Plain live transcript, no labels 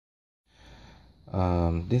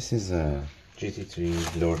This is a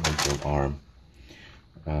GT3 lower control arm.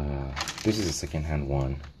 This is a second-hand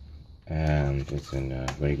one, and it's in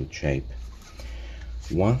very good shape.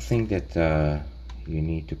 One thing that you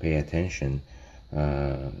need to pay attention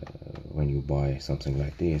when you buy something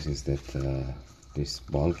like this is that this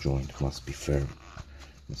ball joint must be firm.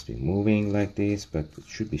 It must be moving like this, but it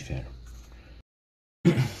should be firm.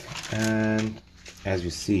 And as you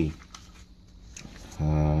see,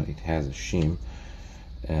 it has a shim,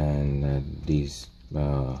 and these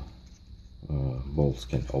bolts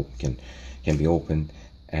can be opened,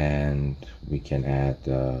 and we can add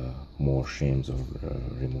more shims or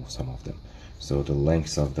remove some of them, so the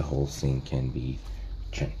length of the whole thing can be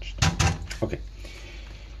changed. Okay,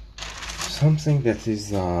 something that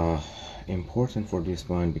is important for this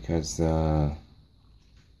one, because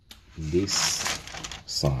this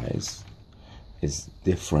size is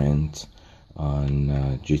different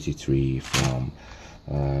on GT3 from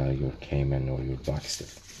your Cayman or your Baxter.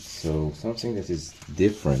 So something that is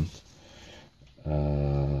different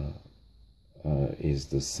is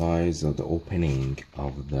the size of the opening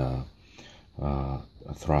of the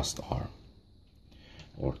thrust arm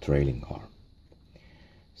or trailing arm.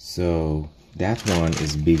 So that one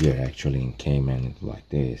is bigger actually in Cayman, like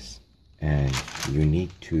this, and you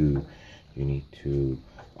need to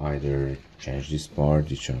either change this part,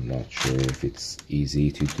 which I'm not sure if it's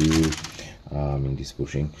easy to do in this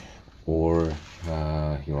bushing, or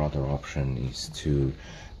your other option is to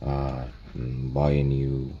buy a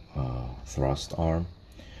new thrust arm.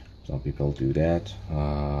 Some people do that.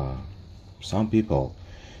 Some people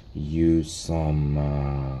use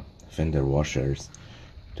some fender washers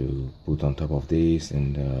to put on top of this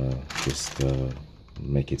and just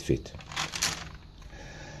make it fit.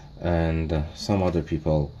 And some other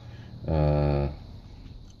people try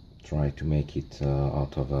to make it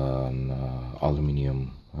out of an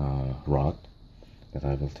aluminum rod that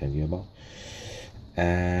I will tell you about.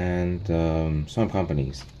 And some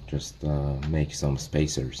companies just make some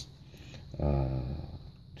spacers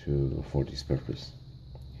for this purpose.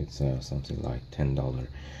 It's something like $10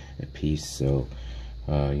 a piece, so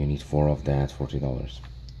you need 4 of that, $40.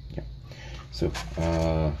 Yeah. So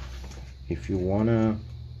if you wanna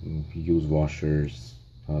use washers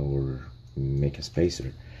or make a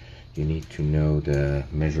spacer, you need to know the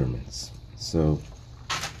measurements. So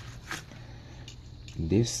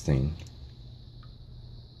this thing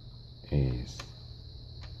is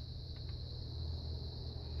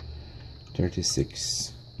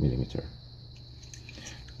 36 millimeter.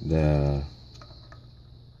 The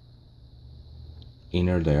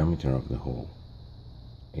inner diameter of the hole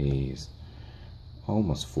is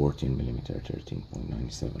almost 14 millimeter,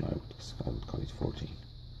 13.97. I would call it 14.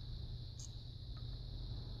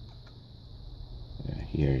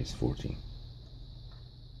 Here is 14,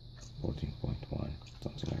 14.1,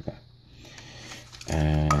 something like that.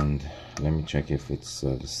 And let me check if it's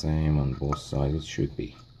the same on both sides. It should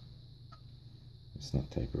be. It's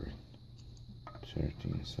not tapering.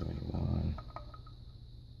 1371,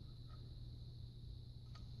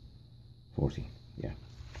 14. Yeah.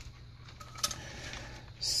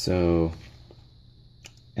 So,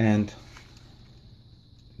 and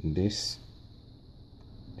this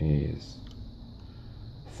is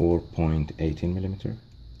 4.18 millimeter.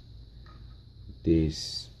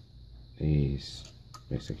 This is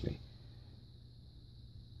basically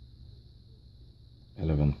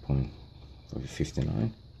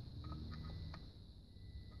 11.59.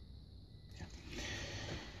 Yeah.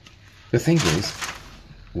 The thing is,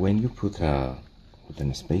 when you put a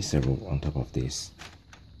spacer on top of this,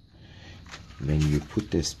 when you put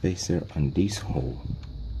the spacer on this hole,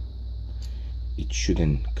 it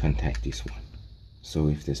shouldn't contact this one. So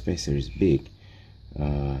if the spacer is big,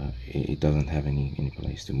 it doesn't have any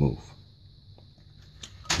place to move.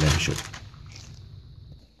 Let me show you.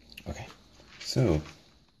 Okay, so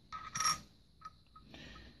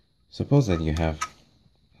suppose that you have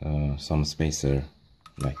some spacer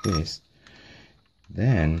like this.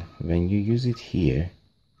 Then when you use it here,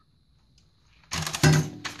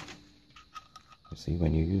 you see,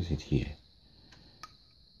 when you use it here,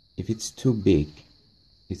 if it's too big,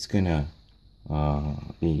 it's gonna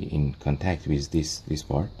be in contact with this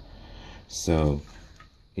part, so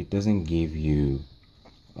it doesn't give you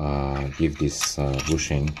give this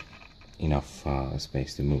bushing enough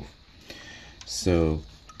space to move. So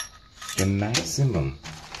the maximum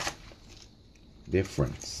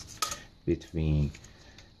difference between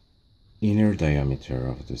inner diameter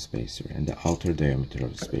of the spacer and the outer diameter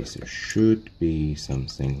of the spacer should be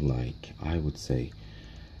something like, I would say,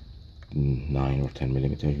 9 or 10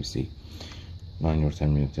 millimeter. You see, 9 or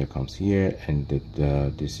 10 millimeter comes here, and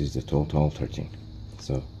this is the total 13.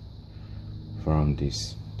 So from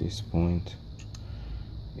this point,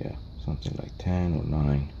 yeah, something like 10 or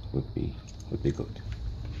 9 would be good.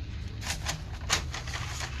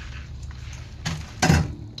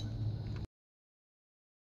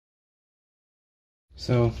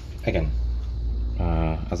 So again,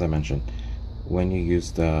 as I mentioned, when you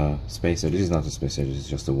use the spacer, this is not a spacer, this is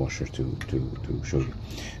just a washer to show you.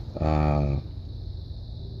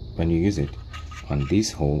 When you use it on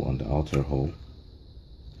this hole, on the outer hole,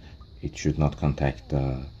 it should not contact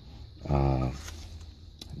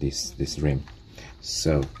this rim.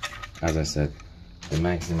 So as I said, the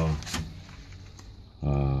maximum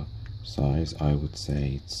size, I would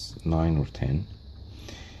say it's 9 or 10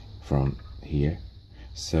 from here.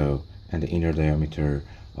 So, and the inner diameter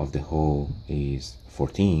of the hole is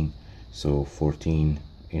 14, so 14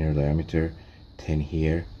 inner diameter, 10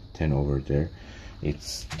 here, 10 over there,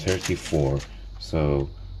 it's 34. So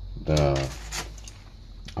the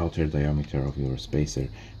outer diameter of your spacer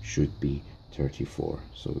should be 34,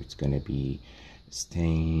 so it's gonna be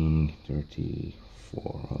staying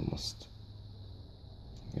 34 almost,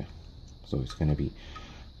 yeah. So it's gonna be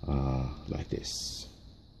like this,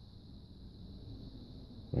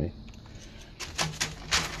 right?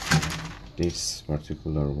 This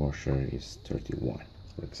particular washer is 31,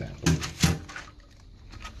 for example,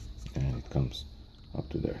 and it comes up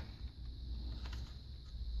to there.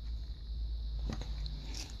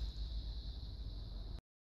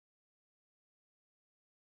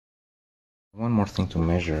 One more thing to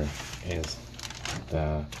measure is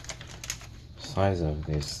the size of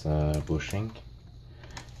this bushing.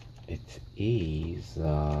 It is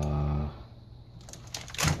sorry.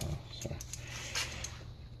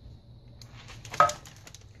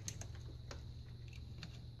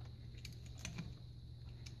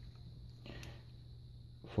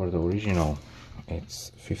 For the original,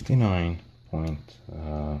 it's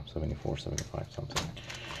 59.74, 75 something,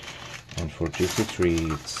 and for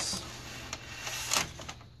GT3 it's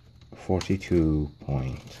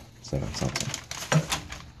 42.7 something.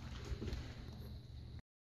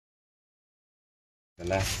 The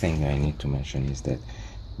last thing I need to mention is that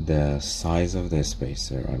the size of the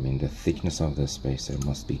spacer, I mean the thickness of the spacer,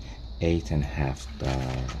 must be 8.5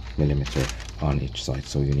 millimeter on each side.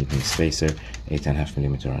 So you need a spacer 8.5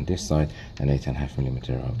 millimeter on this side and 8.5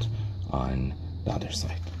 millimeter out on the other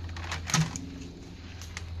side.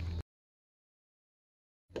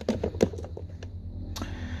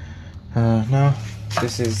 Now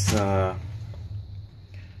this is the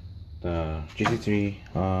GT3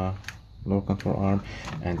 load control arm,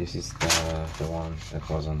 and this is the one that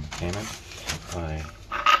was on Cayman. I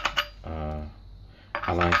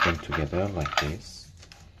aligned them together like this,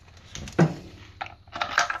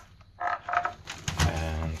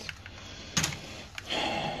 and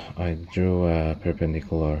I drew a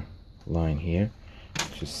perpendicular line here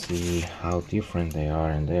to see how different they are,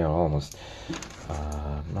 and they are almost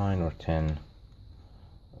 9 or 10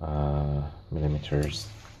 millimeters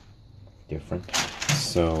different.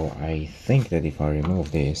 So I think that if I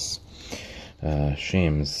remove this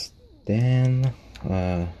shims, then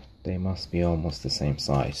they must be almost the same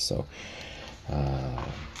size. So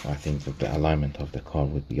I think that the alignment of the car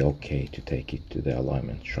would be okay to take it to the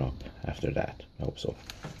alignment shop after that. I hope so.